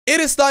It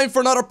is time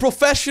for another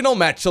professional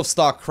match of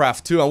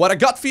StarCraft 2, and what I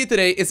got for you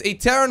today is a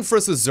Terran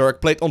vs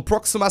Zerg played on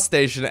Proxima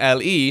Station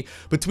LE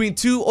between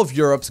two of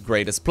Europe's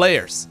greatest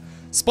players.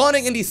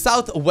 Spawning in the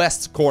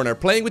southwest corner,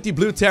 playing with the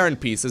blue Terran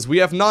pieces, we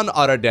have none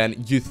other than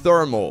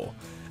uThermal.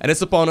 And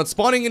his opponent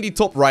spawning in the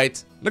top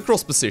right, in the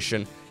cross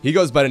position, he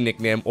goes by the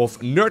nickname of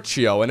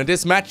Nerchio. And in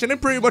this match, and in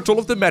pretty much all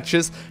of the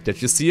matches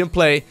that you see him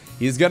play,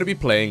 he's going to be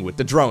playing with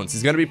the drones.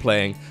 He's going to be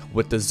playing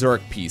with the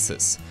Zerg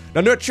pieces.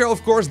 Now, Nerchio,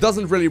 of course,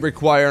 doesn't really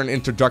require an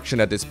introduction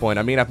at this point.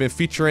 I mean, I've been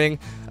featuring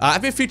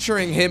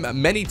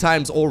him many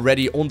times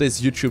already on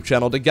this YouTube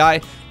channel. The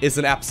guy is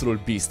an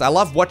absolute beast. I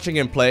love watching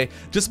him play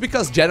just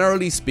because,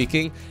 generally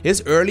speaking,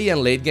 his early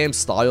and late game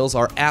styles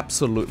are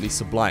absolutely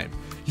sublime.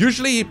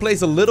 Usually he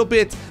plays a little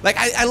bit, like,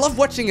 I love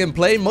watching him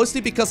play,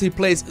 mostly because he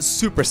plays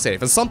super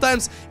safe, and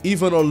sometimes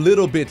even a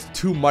little bit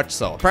too much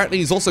so. Apparently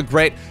he's also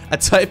great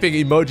at typing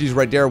emojis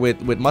right there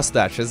with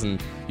mustaches,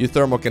 and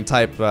uThermal can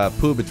type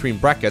poo between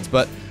brackets,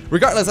 but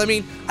regardless, I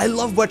mean, I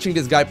love watching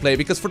this guy play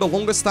because for the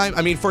longest time,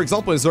 I mean, for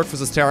example, in Zerg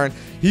vs Terran,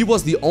 he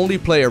was the only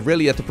player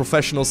really at the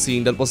professional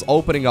scene that was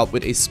opening up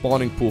with a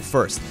spawning pool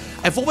first.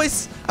 I've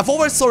always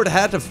sort of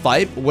had a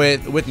vibe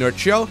with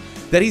Nerchio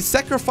that he's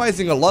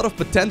sacrificing a lot of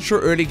potential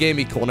early game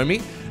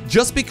economy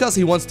just because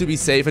he wants to be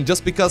safe and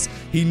just because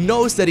he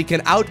knows that he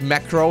can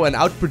out-macro and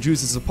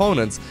out-produce his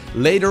opponents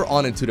later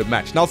on into the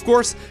match. Now, of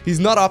course, he's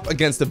not up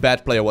against a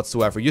bad player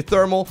whatsoever.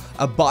 uThermal,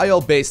 a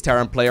bio-based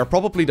Terran player,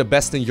 probably the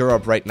best in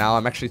Europe right now.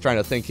 I'm actually trying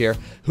to think here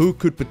who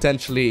could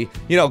potentially,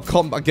 you know,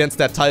 come against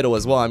that title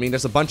as well. I mean,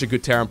 there's a bunch of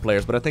good Terran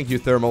players, but I think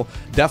uThermal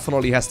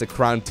definitely has the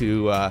crown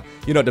to,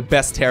 you know, the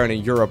best Terran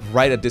in Europe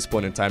right at this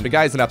point in time. The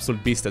guy's an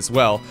absolute beast as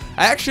well.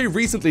 I actually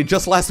recently,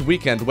 just last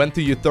weekend, went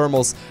to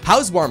uThermal's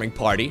housewarming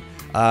party.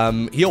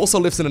 He also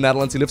lives in the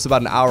Netherlands. He lives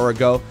about an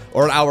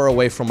hour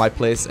away from my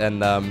place,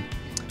 and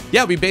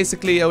yeah, we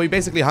basically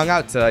hung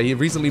out. He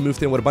recently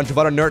moved in with a bunch of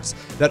other nerds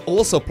that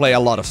also play a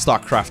lot of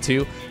StarCraft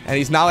 2, and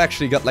he's now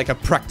actually got like a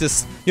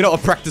practice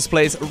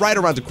place right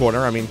around the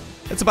corner. I mean,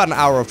 it's about an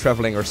hour of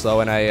traveling or so,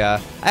 and I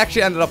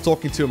actually ended up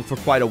talking to him for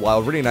quite a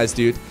while. Really nice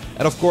dude,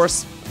 and of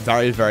course,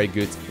 very, very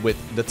good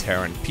with the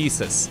Terran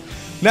pieces.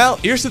 Now,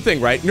 here's the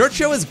thing, right?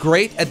 Nerchio is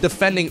great at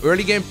defending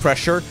early game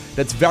pressure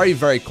that's very,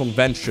 very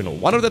conventional.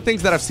 One of the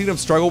things that I've seen him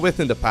struggle with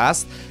in the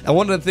past, and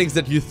one of the things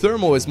that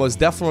uThermal is most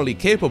definitely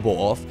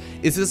capable of,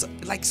 is his,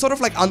 like, sort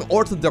of like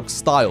unorthodox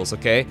styles,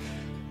 okay?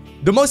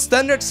 The most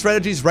standard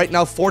strategies right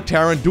now for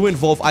Terran do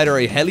involve either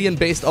a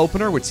Hellion-based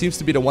opener, which seems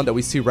to be the one that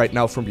we see right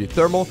now from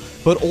uThermal,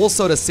 but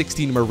also the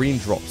 16 Marine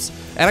drops.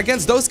 And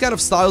against those kind of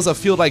styles, I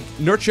feel like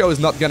Nerchio is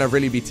not gonna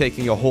really be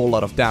taking a whole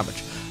lot of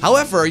damage.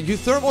 However,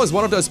 uThermal is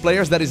one of those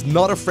players that is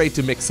not afraid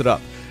to mix it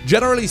up.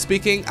 Generally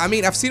speaking, I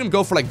mean, I've seen him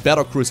go for like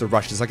battlecruiser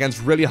rushes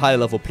against really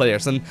high-level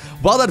players, and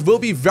while that will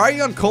be very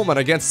uncommon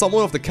against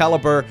someone of the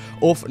caliber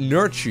of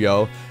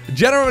Nerchio,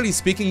 generally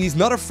speaking, he's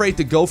not afraid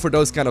to go for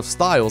those kind of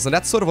styles, and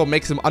that's sort of what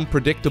makes him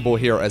unpredictable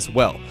here as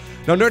well.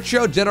 Now,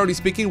 Nerchio, generally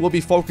speaking, will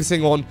be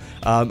focusing on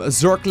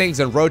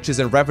Zerglings and Roaches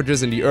and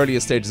Ravagers in the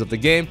earliest stages of the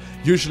game.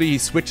 Usually, he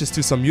switches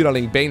to some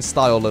Mutaling Bane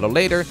style a little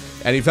later,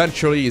 and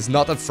eventually, he's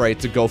not afraid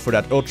to go for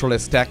that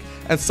Ultralisk tech,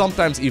 and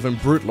sometimes even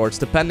Brute Lords,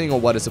 depending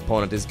on what his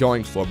opponent is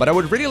going for. But I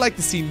would really like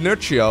to see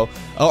Nerchio,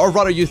 or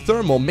rather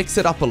uThermal, mix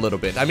it up a little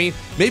bit. I mean,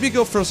 maybe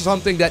go for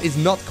something that is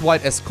not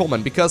quite as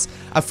common, because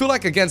I feel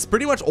like against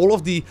pretty much all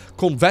of the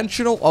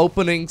conventional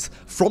openings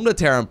from the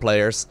Terran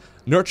players,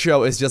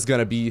 Nerchio is just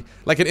gonna be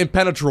like an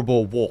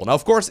impenetrable wall. Now,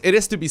 of course, it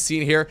is to be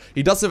seen here.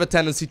 He does have a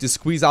tendency to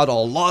squeeze out a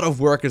lot of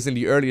workers in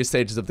the earlier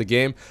stages of the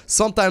game,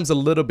 sometimes a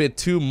little bit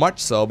too much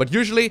so, but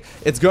usually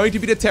it's going to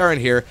be the Terran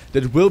here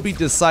that will be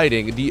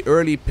deciding the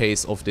early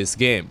pace of this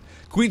game.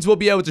 Queens will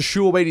be able to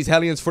shoo away these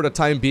Hellions for the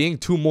time being.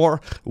 Two more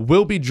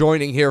will be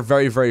joining here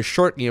very, very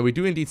shortly, and we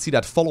do indeed see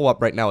that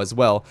follow-up right now as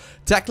well.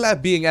 Tech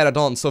Lab being added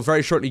on, so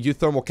very shortly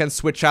uThermal can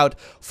switch out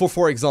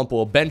for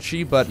example, a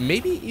Banshee, but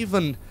maybe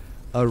even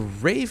a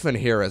Raven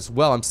here as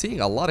well. I'm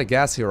seeing a lot of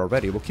gas here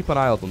already. We'll keep an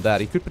eye out on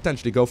that. He could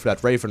potentially go for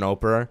that Raven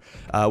opener,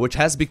 which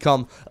has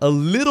become a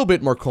little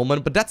bit more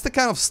common, but that's the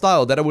kind of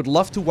style that I would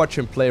love to watch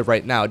him play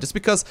right now, just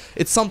because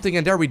it's something,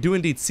 and there we do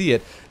indeed see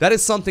it, that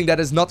is something that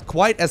is not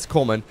quite as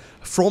common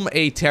from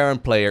a Terran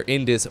player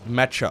in this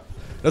matchup.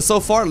 Now,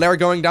 so far, Lair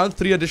going down,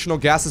 3 additional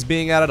gases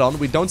being added on.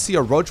 We don't see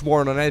a Roach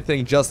Warren on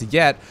anything just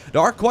yet.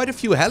 There are quite a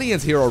few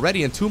Hellions here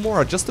already, and 2 more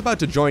are just about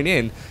to join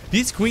in.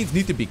 These Queens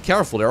need to be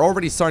careful. They're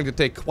already starting to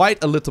take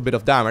quite a little bit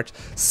of damage.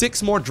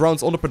 6 more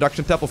drones on the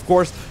production tab. Of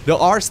course, there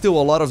are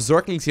still a lot of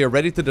Zerglings here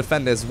ready to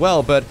defend as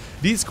well, but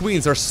these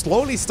Queens are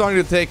slowly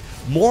starting to take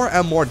more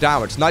and more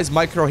damage. Nice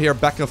micro here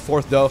back and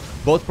forth, though.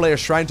 Both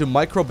players trying to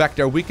micro back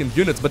their weakened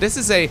units, but this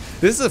is a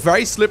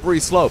very slippery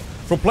slope.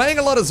 From playing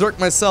a lot of Zerg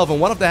myself, and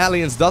one of the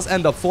Hellions does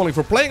end up falling,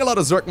 from playing a lot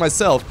of Zerg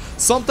myself,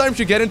 sometimes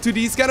you get into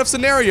these kind of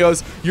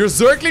scenarios, your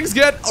Zerglings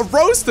get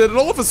roasted, and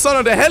all of a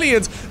sudden the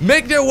Hellions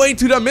make their way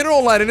to the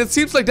mineral line, and it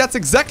seems like that's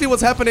exactly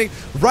what's happening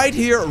right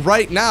here,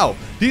 right now.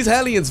 These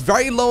Hellions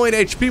very low in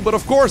HP, but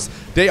of course,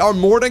 they are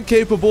more than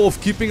capable of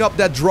keeping up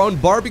that drone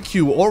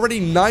barbecue. Already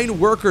 9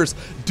 workers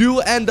do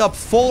end up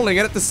falling,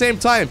 and at the same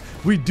time,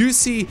 we do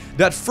see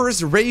that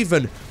first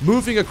Raven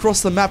moving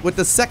across the map with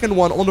the second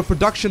one on the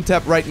production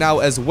tab right now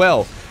as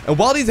well. And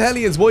while these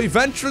Hellions will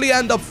eventually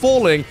end up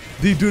falling,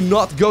 they do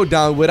not go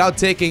down without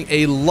taking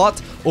a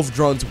lot of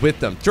drones with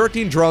them.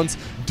 13 drones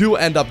do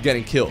end up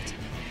getting killed.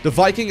 The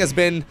Viking has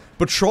been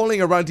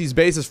patrolling around these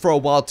bases for a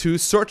while too,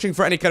 searching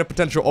for any kind of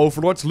potential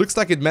overlords. Looks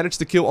like it managed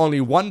to kill only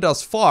 1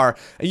 thus far.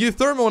 And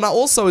uThermal now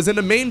also is in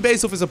the main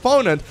base of his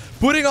opponent,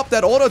 putting up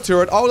that auto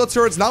turret. Auto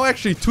turret's now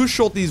actually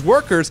two-shot these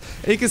workers,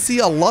 and you can see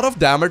a lot of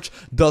damage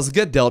does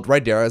get dealt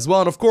right there as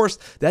well. And of course,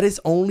 that is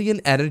only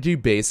an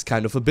energy-based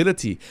kind of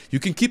ability. You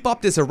can keep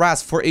up this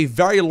harass for a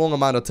very long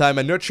amount of time,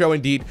 and Nerchio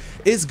indeed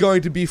is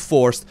going to be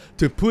forced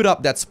to put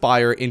up that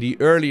spire in the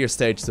earlier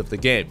stages of the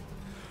game.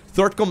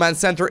 Third command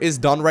center is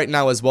done right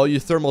now as well.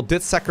 uThermal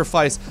did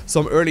sacrifice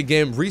some early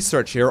game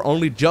research here.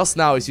 Only just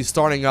now is he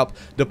starting up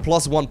the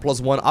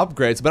 +1/+1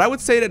 upgrades. But I would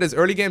say that his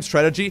early game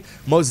strategy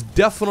most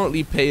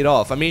definitely paid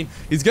off. I mean,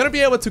 he's going to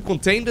be able to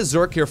contain the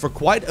Zerg here for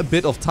quite a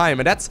bit of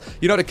time. And that's,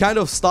 you know, the kind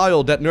of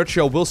style that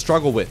Nerchio will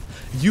struggle with.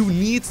 You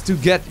need to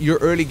get your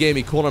early game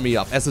economy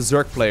up as a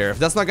Zerg player. If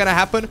that's not going to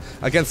happen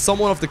against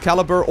someone of the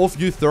caliber of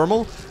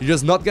uThermal, you're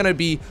just not going to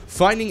be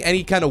finding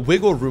any kind of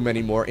wiggle room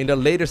anymore in the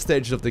later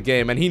stages of the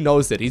game. And he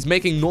knows it. He's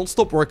making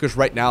non-stop workers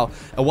right now,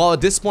 and while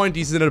at this point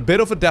he's in a bit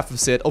of a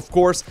deficit, of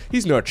course,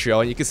 he's Nerchio,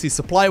 and you can see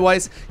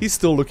supply-wise, he's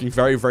still looking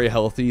very, very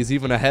healthy. He's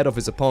even ahead of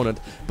his opponent,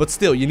 but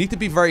still, you need to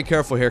be very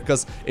careful here,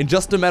 because in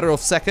just a matter of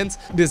seconds,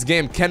 this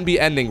game can be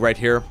ending right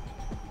here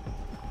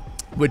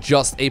with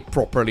just a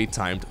properly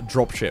timed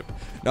dropship.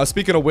 Now,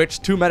 speaking of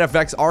which, 2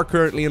 medevacs are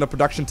currently in the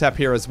production tab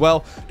here as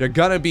well. They're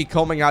gonna be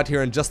coming out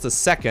here in just a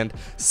second.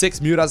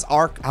 6 mutas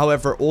are,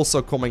 however,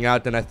 also coming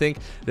out, and I think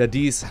that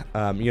these,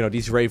 you know,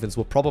 these Ravens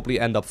will probably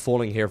end up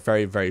falling here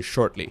very, very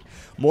shortly.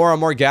 More and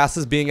more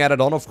gases being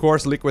added on, of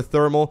course.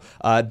 uThermal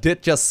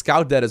did just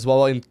scout that as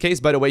well. In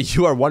case, by the way,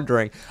 you are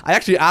wondering, I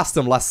actually asked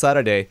him last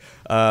Saturday,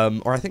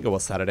 or I think it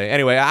was Saturday.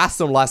 Anyway, I asked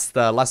him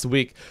last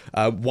week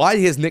why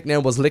his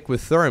nickname was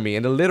Thermi,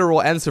 and the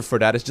literal answer for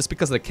that is just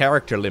because of the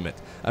character limit.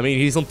 I mean,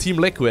 he's on Team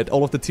Liquid.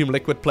 All of the Team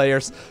Liquid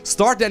players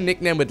start their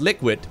nickname with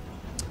Liquid.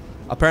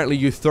 Apparently,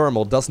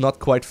 uThermal does not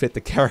quite fit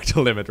the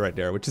character limit right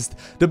there, which is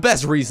the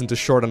best reason to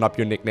shorten up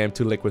your nickname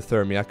to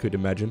Thermi, I could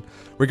imagine.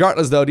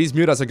 Regardless, though, these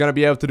mutas are going to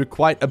be able to do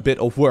quite a bit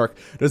of work.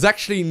 There's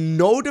actually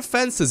no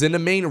defenses in the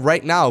main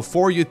right now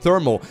for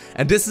uThermal,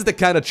 and this is the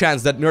kind of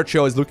chance that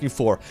Nerchio is looking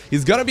for.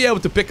 He's going to be able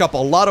to pick up a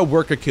lot of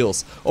worker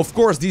kills. Of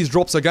course, these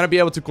drops are going to be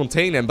able to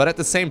contain him, but at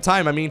the same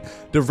time, I mean,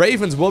 the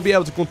Ravens will be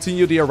able to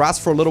continue the harass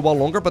for a little while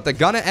longer, but they're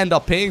going to end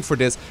up paying for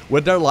this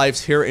with their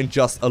lives here in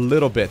just a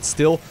little bit.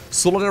 Still,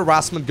 solid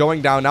harassment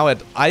going down now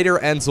at either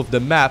ends of the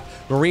map.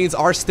 Marines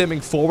are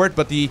stimming forward,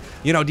 but the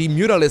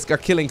Mutalisks are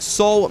killing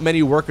so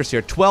many workers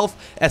here. 12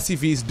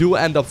 SCVs do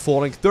end up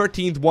falling,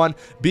 13th one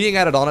being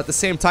added on. At the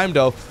same time,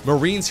 though,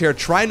 Marines here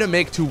trying to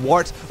make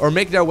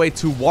their way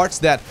towards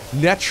that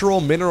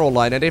natural mineral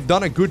line, and they've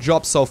done a good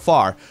job so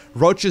far.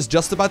 Roach is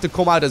just about to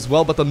come out as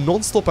well, but the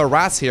non-stop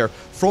harass here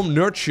from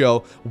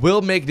Nerchio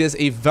will make this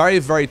a very,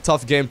 very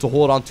tough game to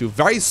hold on to.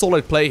 Very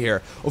solid play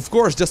here. Of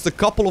course, just a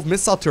couple of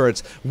missile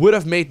turrets would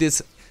have made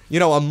this, you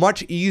know, a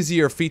much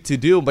easier feat to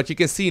do, but you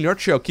can see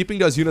Nerchio keeping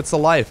those units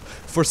alive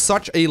for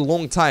such a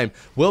long time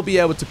will be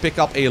able to pick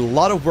up a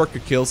lot of worker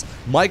kills,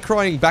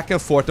 microing back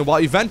and forth, and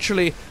while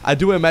eventually I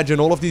do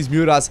imagine all of these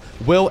mutas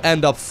will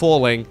end up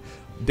falling,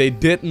 they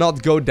did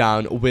not go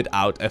down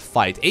without a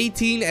fight.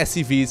 18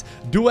 SCVs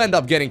do end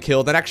up getting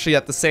killed, and actually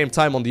at the same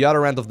time on the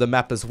other end of the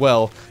map as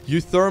well,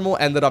 uThermal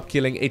ended up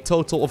killing a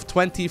total of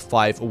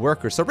 25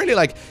 workers. So really,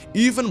 like,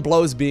 even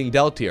blows being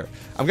dealt here.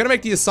 I'm gonna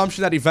make the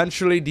assumption that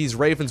eventually these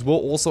Ravens will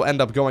also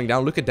end up going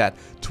down. Look at that,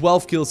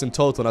 12 kills in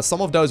total. Now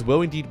some of those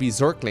will indeed be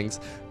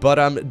Zerglings,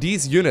 but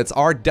these units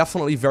are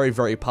definitely very,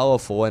 very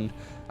powerful, and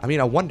I mean,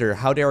 I wonder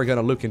how they are going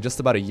to look in just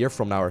about a year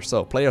from now or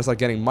so. Players are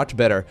getting much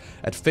better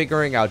at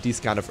figuring out these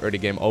kind of early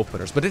game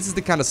openers. But this is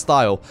the kind of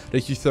style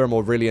that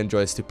uThermal really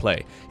enjoys to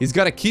play. He's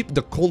going to keep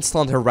the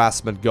constant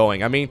harassment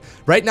going. I mean,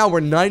 right now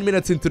we're 9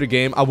 minutes into the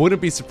game. I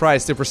wouldn't be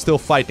surprised if we're still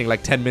fighting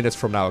like 10 minutes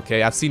from now,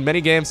 okay? I've seen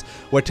many games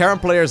where Terran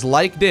players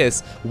like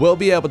this will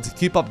be able to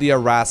keep up the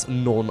harass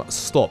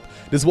non-stop.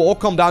 This will all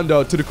come down,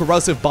 though, to the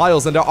corrosive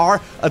biles, and there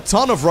are a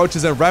ton of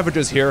roaches and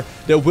ravagers here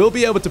that will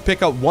be able to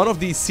pick up one of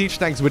these siege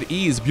tanks with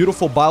ease.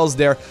 Beautiful biles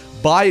there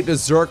by the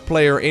Zerg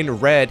player in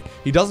red.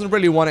 He doesn't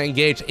really want to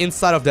engage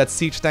inside of that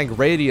siege tank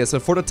radius,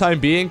 and for the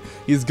time being,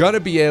 he's gonna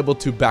be able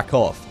to back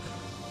off.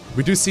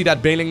 We do see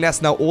that Baneling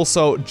Nest now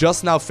also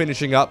just now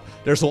finishing up.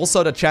 There's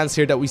also the chance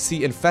here that we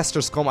see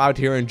infestors come out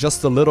here in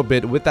just a little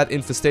bit with that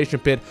infestation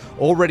pit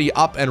already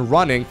up and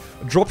running.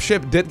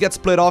 Dropship did get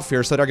split off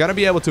here, so they're going to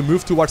be able to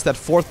move towards that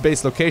 4th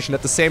base location.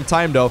 At the same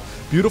time though,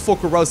 beautiful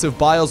corrosive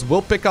bios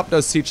will pick up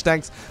those siege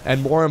tanks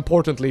and more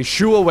importantly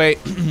shoo away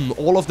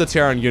all of the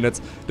Terran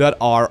units that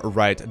are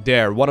right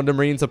there. One of the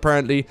Marines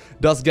apparently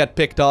does get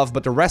picked off,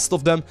 but the rest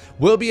of them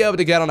will be able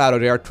to get on out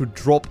of there to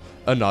drop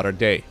another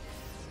day.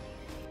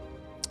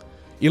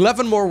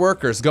 11 more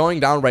workers going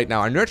down right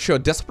now. And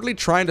Nerchio desperately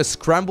trying to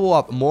scramble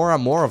up more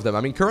and more of them.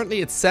 I mean, currently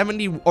it's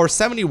 70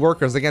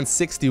 workers against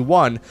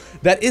 61.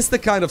 That is the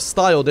kind of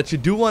style that you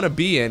do want to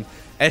be in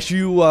as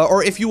you,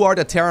 or if you are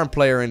the Terran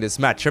player in this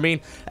match. I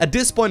mean, at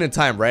this point in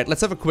time, right,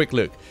 let's have a quick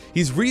look.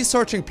 He's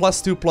researching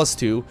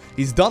 +2/+2.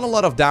 He's done a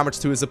lot of damage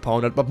to his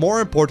opponent, but more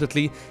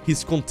importantly,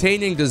 he's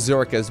containing the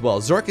Zerg as well.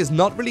 Zerg is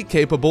not really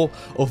capable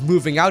of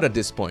moving out at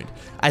this point.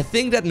 I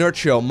think that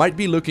Nerchio might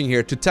be looking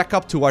here to tech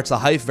up towards a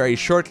hive very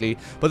shortly,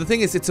 but the thing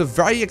is, it's a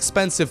very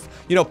expensive,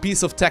 you know,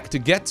 piece of tech to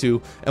get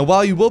to, and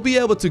while you will be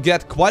able to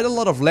get quite a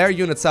lot of lair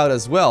units out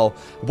as well,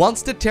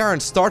 once the Terran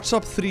starts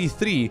up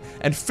 3-3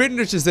 and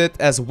finishes it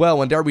as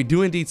well, and there we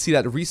do indeed see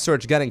that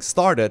research getting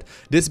started,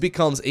 this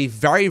becomes a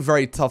very,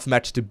 very tough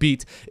match to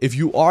beat if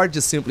you are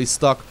just simply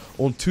stuck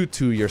on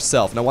 2-2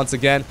 yourself. Now, once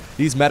again,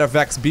 these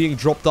medevacs being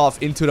dropped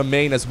off into the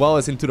main as well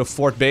as into the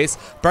 4th base.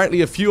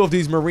 Apparently, a few of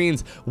these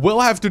Marines will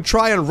have to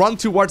try and run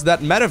towards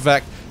that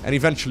medevac, and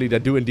eventually they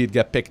do indeed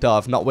get picked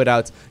off, not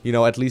without, you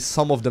know, at least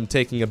some of them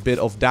taking a bit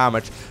of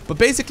damage. But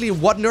basically,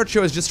 what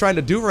Nerchio is just trying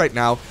to do right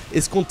now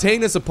is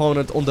contain his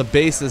opponent on the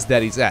bases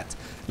that he's at.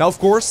 Now, of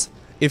course,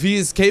 if he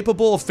is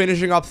capable of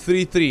finishing up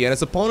 3-3 and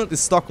his opponent is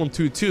stuck on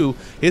 2-2,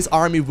 his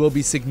army will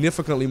be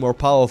significantly more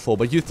powerful.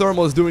 But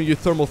uThermal is doing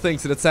uThermal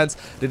things in the sense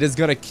that it's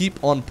going to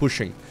keep on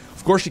pushing.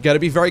 Of course, you gotta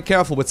be very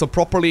careful with some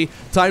properly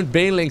timed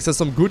Banelings and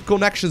some good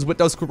connections with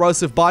those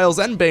corrosive bios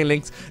and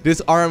Banelings.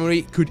 This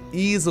army could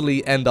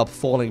easily end up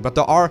falling, but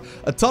there are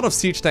a ton of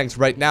siege tanks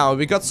right now.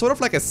 We got sort of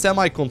like a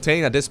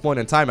semi-contain at this point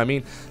in time. I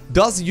mean,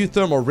 does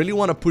uThermal really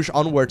want to push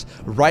onwards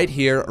right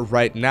here,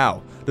 right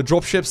now? The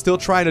dropship still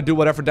trying to do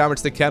whatever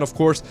damage they can. Of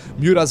course,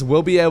 Mutas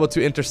will be able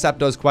to intercept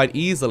those quite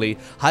easily.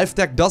 Hive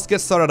Tech does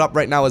get started up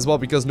right now as well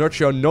because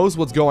Nerchio knows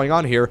what's going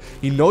on here.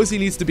 He knows he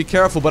needs to be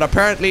careful, but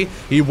apparently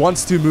he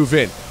wants to move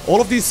in.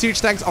 All of these siege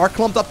tanks are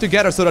clumped up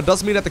together, so that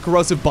does mean that the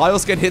corrosive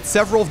bios can hit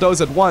several of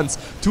those at once.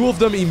 Two of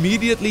them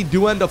immediately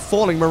do end up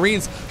falling.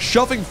 Marines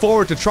shoving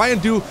forward to try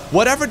and do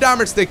whatever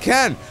damage they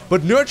can.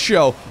 But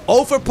Nerchio,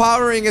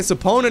 overpowering his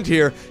opponent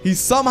here, he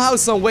somehow,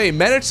 some way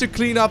managed to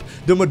clean up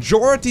the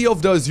majority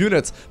of those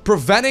units,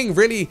 preventing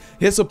really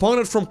his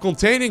opponent from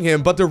containing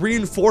him, but the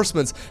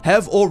reinforcements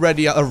have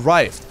already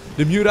arrived.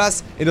 The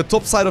Mutas in the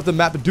top side of the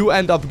map do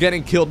end up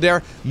getting killed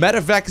there.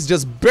 Medevac is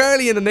just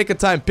barely in the nick of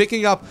time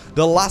picking up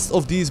the last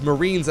of these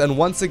Marines, and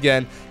once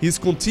again he's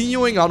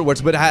continuing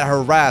onwards with that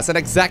harass, and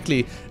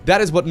exactly that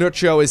is what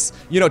Nerchio is,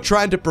 you know,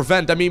 trying to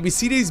prevent. I mean, we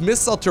see these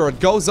missile turret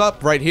goes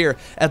up right here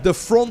at the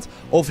front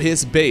of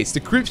his base.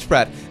 The creep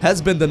spread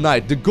has been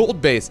denied. The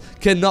gold base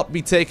cannot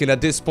be taken at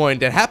this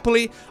point, and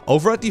happily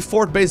over at the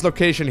 4th base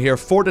location here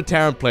for the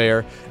Terran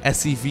player,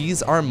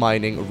 SCVs are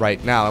mining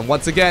right now. And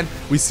once again,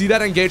 we see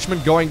that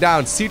engagement going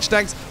down. Siege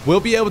tanks will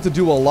be able to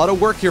do a lot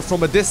of work here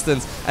from a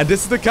distance, and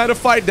this is the kind of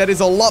fight that is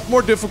a lot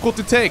more difficult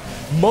to take.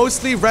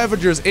 Mostly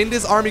Ravagers in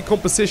this army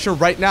composition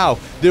right now.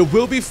 They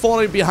will be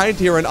falling behind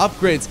here in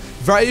upgrades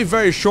very,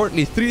 very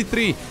shortly.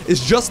 3-3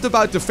 is just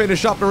about to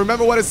finish up. And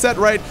remember what I said,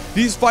 right?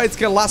 These fights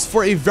can last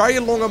for a very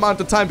long amount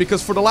of time,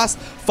 because for the last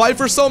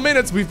 5 or so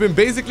minutes, we've been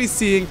basically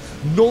seeing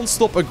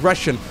non-stop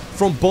aggression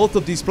from both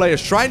of these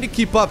players, trying to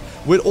keep up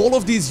with all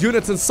of these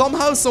units, and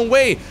somehow, some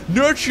way,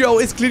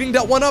 Nerchio is cleaning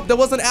that one up. That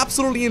was an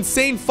absolutely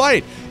insane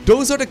fight.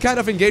 Those are the kind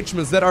of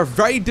engagements that are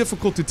very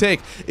difficult to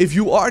take if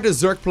you are the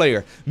Zerg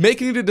player,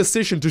 making the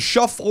decision to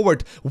shove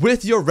forward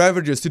with your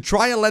Ravagers to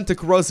try and land the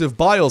corrosive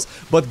bios,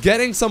 but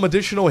getting some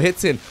additional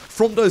hits in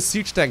from those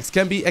siege tanks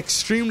can be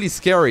extremely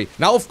scary.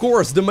 Now, of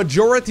course, the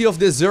majority of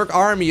this Zerg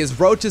army is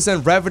Roaches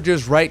and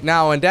Ravagers right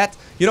now, and that,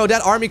 you know,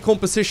 that army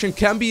composition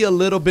can be a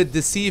little bit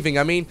deceiving.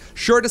 I mean,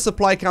 sure, the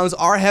supply counts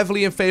are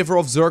heavily in favor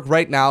of Zerg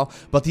right now,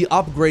 but the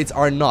upgrades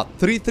are not.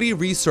 3-3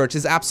 research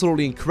is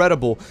absolutely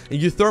incredible,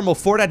 and uThermal,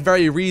 for that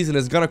very reason,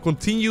 is gonna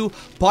continue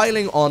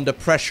piling on the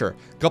pressure.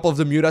 A couple of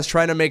the Mutas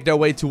trying to make their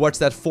way towards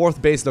that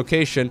 4th base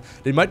location.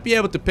 They might be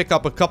able to pick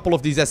up a couple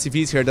of these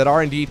SCVs here that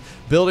are indeed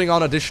building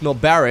on additional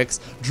barracks.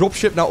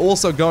 Dropship now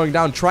also going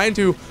down, trying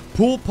to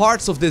pull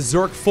parts of this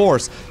Zerg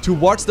force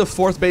towards the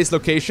 4th base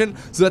location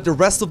so that the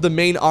rest of the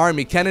main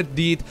army can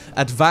indeed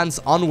advance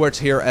onwards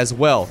here as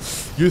well.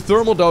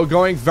 uThermal, though,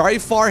 going very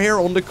far here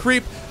on the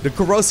creep. The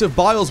corrosive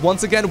bios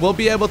once again will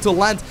be able to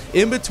land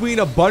in between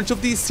a bunch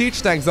of these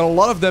siege tanks, and a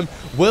lot of them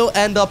will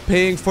end up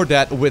paying for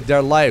that with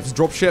their lives.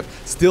 Dropship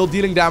still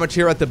dealing damage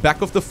here at the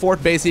back of the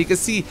 4th base. You can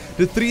see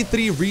the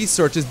 3-3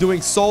 research is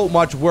doing so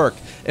much work.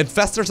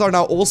 Infestors are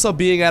now also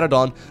being added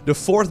on. The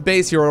 4th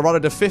base here, or rather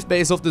the 5th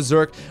base of the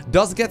Zerg,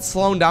 does get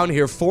slowed down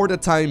here for the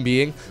time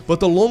being, but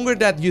the longer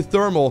that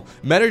uThermal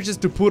manages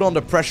to put on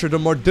the pressure, the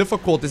more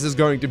difficult this is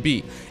going to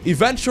be.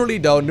 Eventually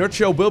though,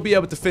 Nerchio will be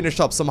able to finish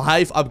up some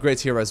hive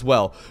upgrades here as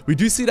well. We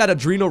do see that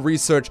adrenal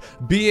research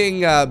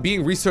being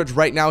researched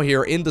right now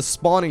here in the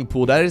spawning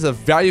pool. That is a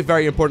very,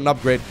 very important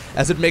upgrade,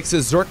 as it makes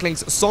his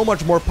Zerglings so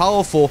much more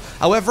powerful.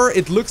 However,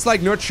 it looks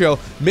like Nerchio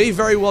may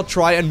very well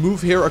try and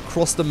move here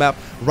across the map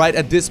right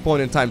at this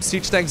point in time.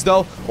 Siege tanks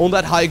though on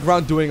that high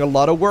ground doing a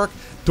lot of work,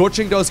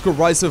 torching those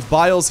corrosive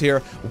biles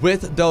here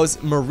with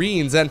those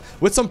marines, and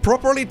with some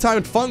properly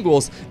timed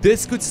fungals,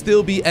 this could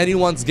still be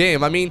anyone's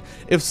game. I mean,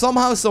 if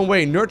somehow, some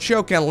way,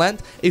 Nerchio can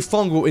land a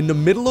fungal in the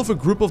middle of a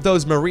group of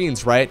those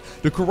marines, right,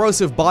 the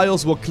corrosive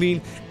biles will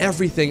clean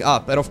everything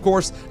up. And of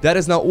course, that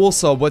is now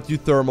also what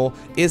uThermal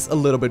is a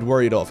little bit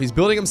worried of. He's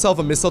building himself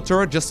a missile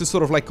turret just to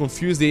sort of like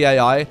confuse the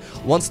AI.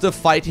 Once the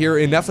fight here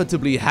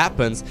inevitably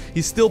happens,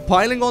 he's still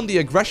piling on the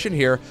aggression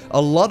here.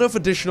 A lot of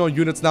additional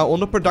units now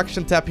on the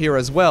production tab here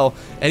as well.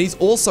 And he's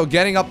also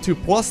getting up to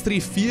 +3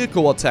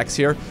 vehicle attacks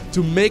here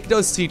to make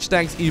those siege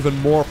tanks even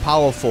more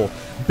powerful.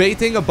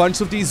 Baiting a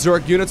bunch of these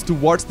Zerg units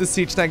towards the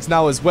siege tanks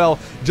now as well,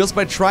 just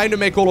by trying to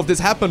make all of this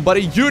happen. But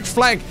a huge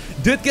flank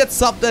did get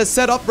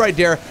set up right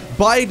there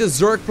by the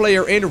Zerg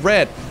player in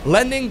red,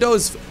 lending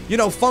those, you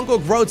know,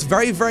 fungal growths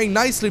very, very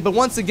nicely. But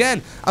once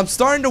again, I'm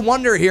starting to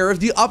wonder here if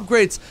the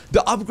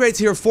upgrades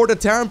here for the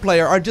Terran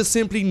player are just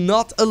simply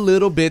not a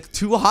little bit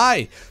too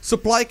high.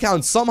 Supply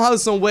count somehow,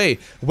 some way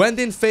went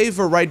in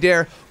favor right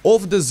there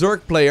of the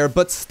Zerg player,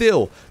 but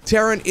still,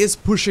 Terran is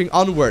pushing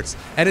onwards,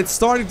 and it's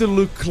starting to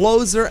look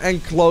closer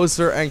and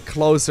closer and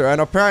closer,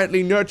 and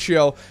apparently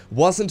Nerchio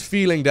wasn't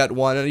feeling that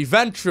one, and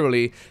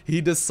eventually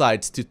he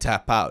decides to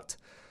tap out.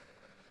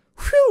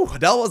 Whew,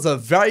 that was a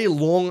very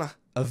long,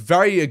 a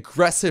very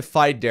aggressive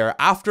fight there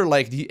after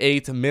like the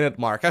 8-minute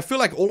mark. I feel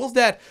like all of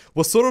that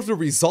was sort of the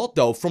result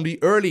though from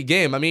the early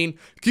game. I mean,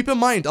 keep in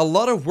mind, a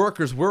lot of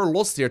workers were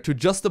lost here to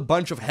just a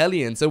bunch of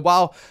Hellions. And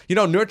while, you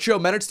know, Nerchio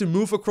managed to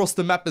move across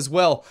the map as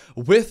well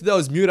with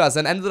those mutas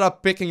and ended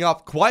up picking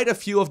up quite a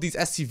few of these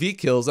SCV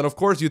kills. And of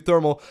course,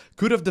 uThermal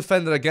could have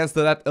defended against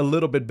that a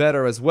little bit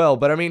better as well.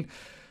 But I mean,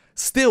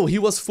 still, he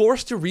was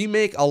forced to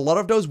remake a lot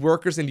of those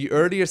workers in the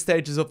earlier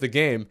stages of the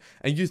game,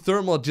 and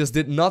uThermal just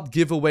did not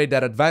give away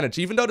that advantage.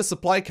 Even though the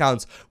supply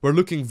counts were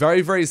looking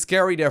very, very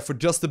scary there for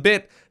just a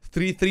bit,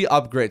 3-3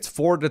 upgrades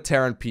for the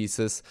Terran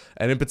pieces,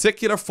 and in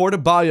particular for the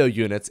bio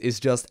units, is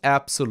just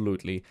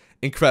absolutely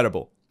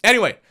incredible.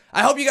 Anyway,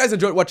 I hope you guys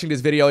enjoyed watching this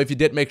video. If you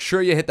did, make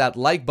sure you hit that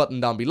like button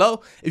down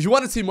below. If you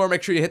want to see more,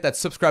 make sure you hit that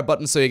subscribe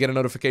button so you get a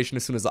notification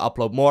as soon as I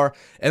upload more.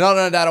 And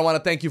other than that, I want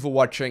to thank you for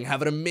watching.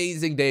 Have an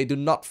amazing day. Do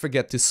not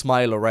forget to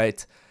smile,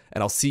 alright?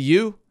 And I'll see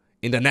you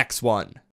in the next one.